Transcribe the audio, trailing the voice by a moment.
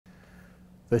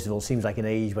First of all, it seems like an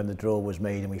age when the draw was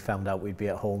made and we found out we'd be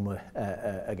at home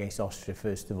against Austria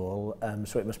first of all.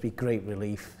 So it must be great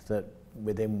relief that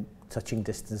within touching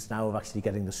distance now of actually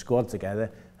getting the squad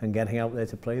together and getting out there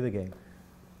to play the game.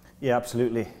 Yeah,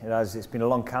 absolutely. It has. It's been a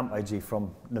long camp, IG,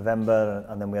 from November,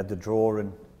 and then we had the draw,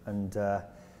 and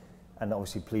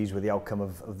obviously pleased with the outcome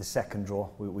of the second draw.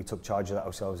 We took charge of that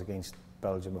ourselves against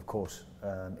Belgium, of course,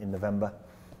 in November,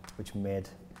 which made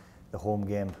the home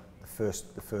game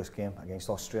the first game against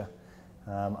Austria,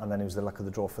 and then it was the luck of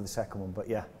the draw for the second one. But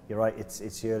yeah, you're right.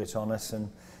 It's here, it's on us,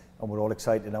 and we're all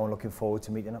excited now and looking forward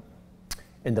to meeting up.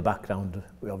 In the background,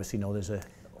 we obviously know there's a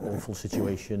awful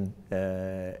situation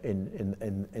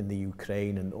in the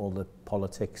Ukraine and all the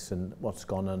politics and what's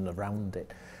gone on around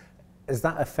it. Has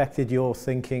that affected your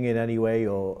thinking in any way,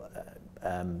 or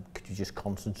could you just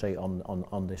concentrate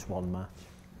on this one match?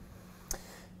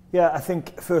 Yeah, I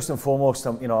think first and foremost,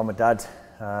 I'm a dad,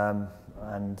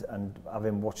 and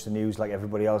having watched the news like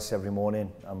everybody else every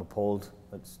morning, I'm appalled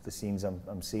at the scenes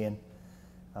I'm seeing.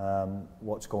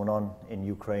 What's going on in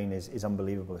Ukraine is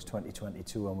unbelievable. It's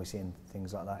 2022 and we're seeing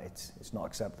things like that. It's not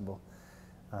acceptable,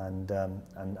 and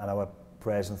our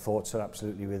prayers and thoughts are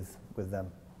absolutely with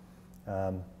them.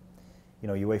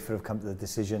 UEFA have come to the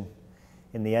decision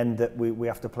in the end that we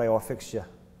have to play our fixture,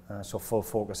 so full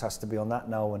focus has to be on that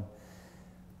now, and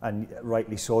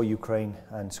rightly so. Ukraine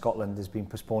and Scotland has been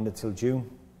postponed until June.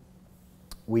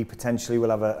 We potentially will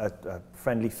have a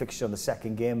friendly fixture on the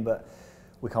second game, but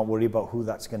we can't worry about who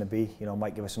that's going to be. It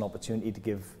might give us an opportunity to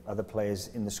give other players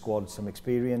in the squad some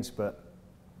experience, but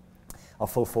our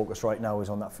full focus right now is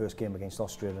on that first game against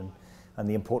Austria and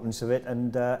the importance of it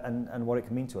and what it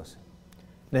can mean to us.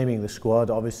 Naming the squad,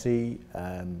 obviously,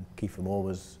 Kiefer Moore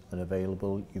was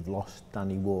unavailable. You've lost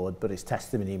Danny Ward, but it's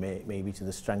testimony maybe to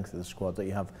the strength of the squad that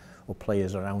you have, or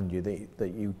players around you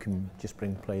that you can just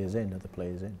bring players in, other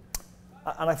players in.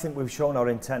 And I think we've shown our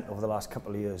intent over the last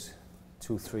couple of years,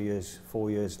 2, 3 years,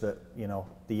 4 years, that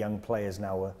the young players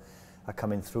now are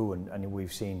coming through, and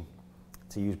we've seen,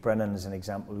 to use Brennan as an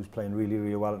example, who's playing really,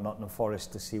 really well at Nottingham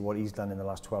Forest, to see what he's done in the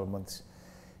last 12 months.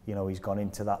 He's gone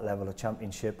into that level of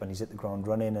championship and he's hit the ground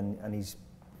running, and he's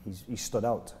stood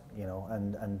out,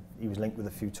 and he was linked with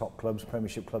a few top clubs,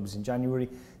 Premiership clubs in January,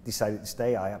 decided to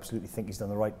stay. I absolutely think he's done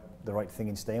the right thing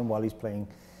in staying while he's playing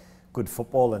good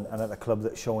football and at a club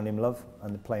that's showing him love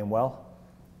and playing well.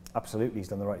 Absolutely, he's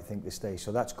done the right thing to stay.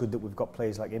 So that's good that we've got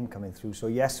players like him coming through. So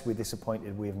yes, we're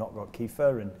disappointed we have not got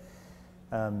Kiefer,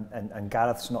 and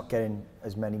Gareth's not getting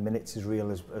as many minutes as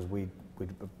real as we'd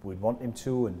want him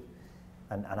to,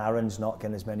 and Aaron's not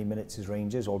getting as many minutes as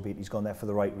Rangers, albeit he's gone there for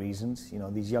the right reasons.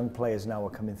 These young players now are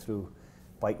coming through,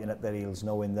 biting at their heels,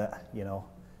 knowing that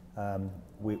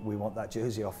we want that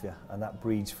jersey off you, and that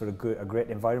breeds for a great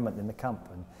environment in the camp.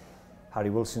 And Harry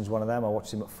Wilson's one of them. I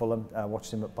watched him at Fulham. I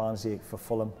watched him at Barnsley for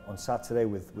Fulham on Saturday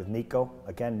with Nico.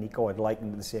 Again, Nico, I'd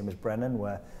liken to the same as Brennan,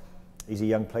 where he's a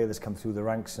young player that's come through the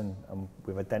ranks, and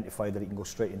we've identified that he can go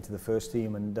straight into the first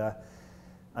team, and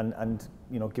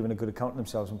giving a good account of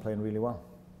themselves and playing really well.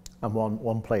 And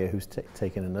one player who's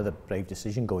taken another brave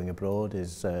decision going abroad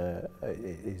is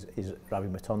Rabbi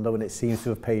Matondo, and it seems to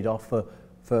have paid off for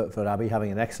Rabbi,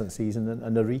 having an excellent season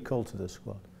and a recall to the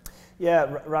squad.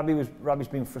 Yeah, Rabbi's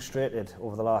been frustrated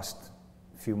over the last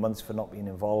few months for not being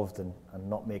involved and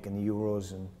not making the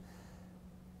Euros,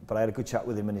 but I had a good chat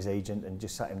with him and his agent and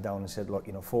just sat him down and said, look,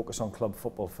 focus on club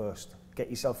football first.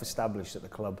 Get yourself established at the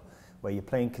club where you're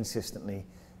playing consistently,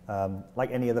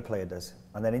 like any other player does,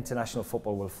 and then international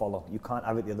football will follow. You can't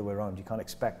have it the other way around. You can't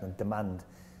expect and demand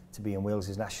to be in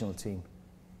Wales' national team.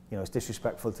 It's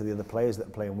disrespectful to the other players that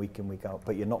are playing week in, week out,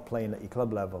 but you're not playing at your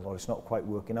club level, or it's not quite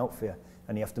working out for you,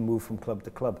 and you have to move from club to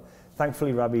club.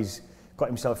 Thankfully, Rabbi's got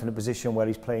himself in a position where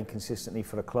he's playing consistently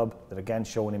for a club that, again,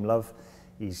 showing him love.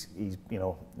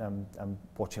 I'm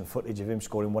watching footage of him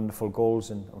scoring wonderful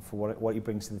goals and for what he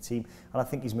brings to the team, and I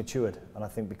think he's matured, and I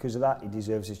think because of that he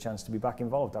deserves his chance to be back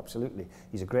involved. Absolutely,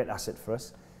 he's a great asset for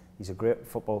us. He's a great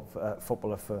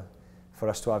footballer for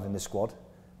us to have in the squad,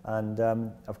 and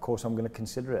of course I'm going to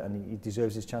consider it, and he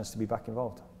deserves his chance to be back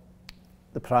involved.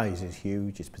 The prize is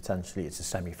huge. It's a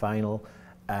semi-final,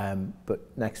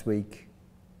 but next week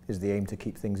is the aim to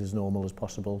keep things as normal as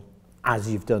possible, as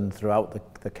you've done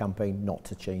throughout the campaign, not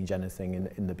to change anything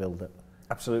in the build-up.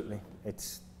 Absolutely.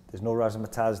 There's no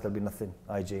razzmatazz, there'll be nothing,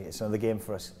 IG. It's another game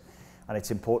for us. And it's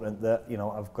important that,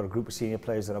 I've got a group of senior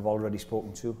players that I've already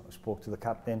spoken to. I've spoken to the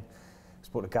captain, I've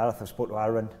spoken to Gareth, I've spoken to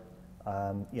Aaron,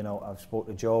 I've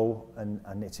spoken to Joe,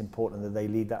 and it's important that they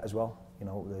lead that as well.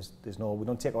 We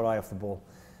don't take our eye off the ball.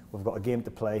 We've got a game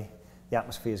to play. The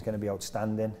atmosphere is going to be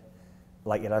outstanding.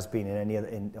 like it has been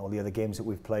in all the other games that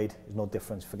we've played. There's no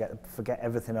difference. Forget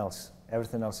everything else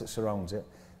that surrounds it.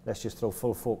 Let's just throw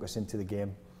full focus into the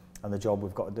game and the job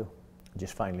we've got to do.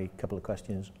 Just finally, a couple of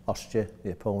questions. Austria,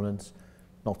 the opponents,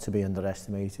 not to be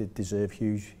underestimated, deserve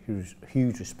huge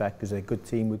respect because they're a good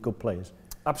team with good players.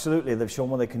 Absolutely, they've shown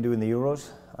what they can do in the Euros,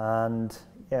 and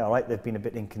yeah, all right, they've been a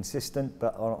bit inconsistent,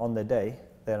 but on their day,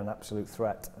 they're an absolute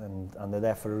threat, and they're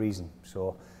there for a reason.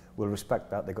 So we'll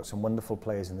respect that. They've got some wonderful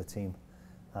players in the team,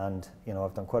 and you know,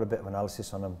 I've done quite a bit of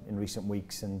analysis on them in recent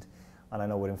weeks, and I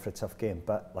know we're in for a tough game.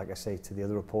 But like I say to the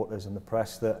other reporters and the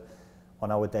press, that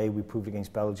on our day we proved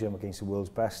against Belgium, against the world's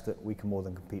best, that we can more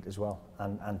than compete as well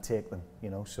and take them. You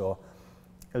know, so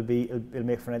it'll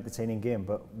make for an entertaining game,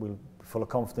 but we'll be full of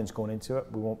confidence going into it.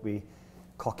 We won't be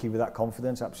cocky with that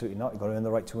confidence, absolutely not. You've got to earn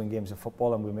the right to win games of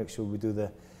football, and we'll make sure we do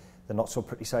the not so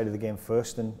pretty side of the game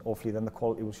first, and hopefully then the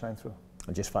quality will shine through.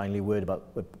 And just finally, a word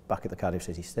about back at the Cardiff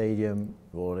City Stadium.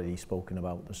 We've already spoken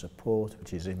about the support,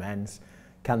 which is immense,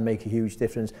 can make a huge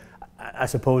difference. I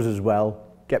suppose as well,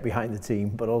 get behind the team,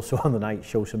 but also on the night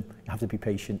show some, you have to be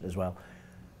patient as well.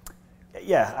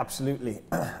 Yeah, absolutely.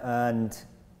 And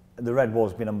the red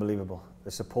wall's been unbelievable.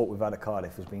 The support we've had at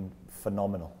Cardiff has been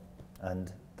phenomenal,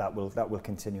 and that will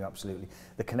continue, absolutely.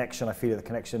 The connection, I feel the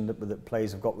connection that the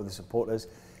players have got with the supporters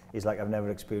is like I've never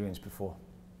experienced before.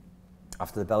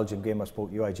 After the Belgium game, I spoke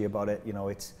to you, IG, about it. You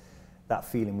know, that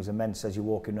feeling was immense as you're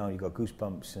walking around. You've got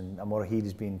goosebumps, and Morahid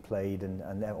is being played,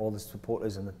 and all the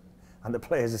supporters and the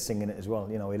players are singing it as well.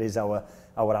 You know, it is our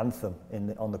anthem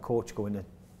on the coach going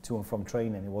to and from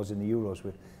training. It was in the Euros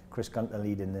with Chris Gunter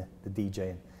leading the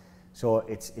DJing. So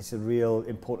it's a real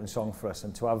important song for us,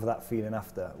 and to have that feeling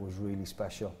after was really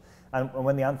special. And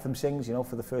when the anthem sings, you know,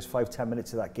 for the first 5-10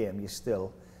 minutes of that game, you're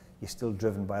still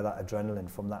driven by that adrenaline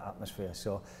from that atmosphere.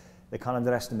 So they can't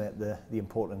underestimate the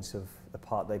importance of the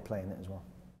part they play in it as well.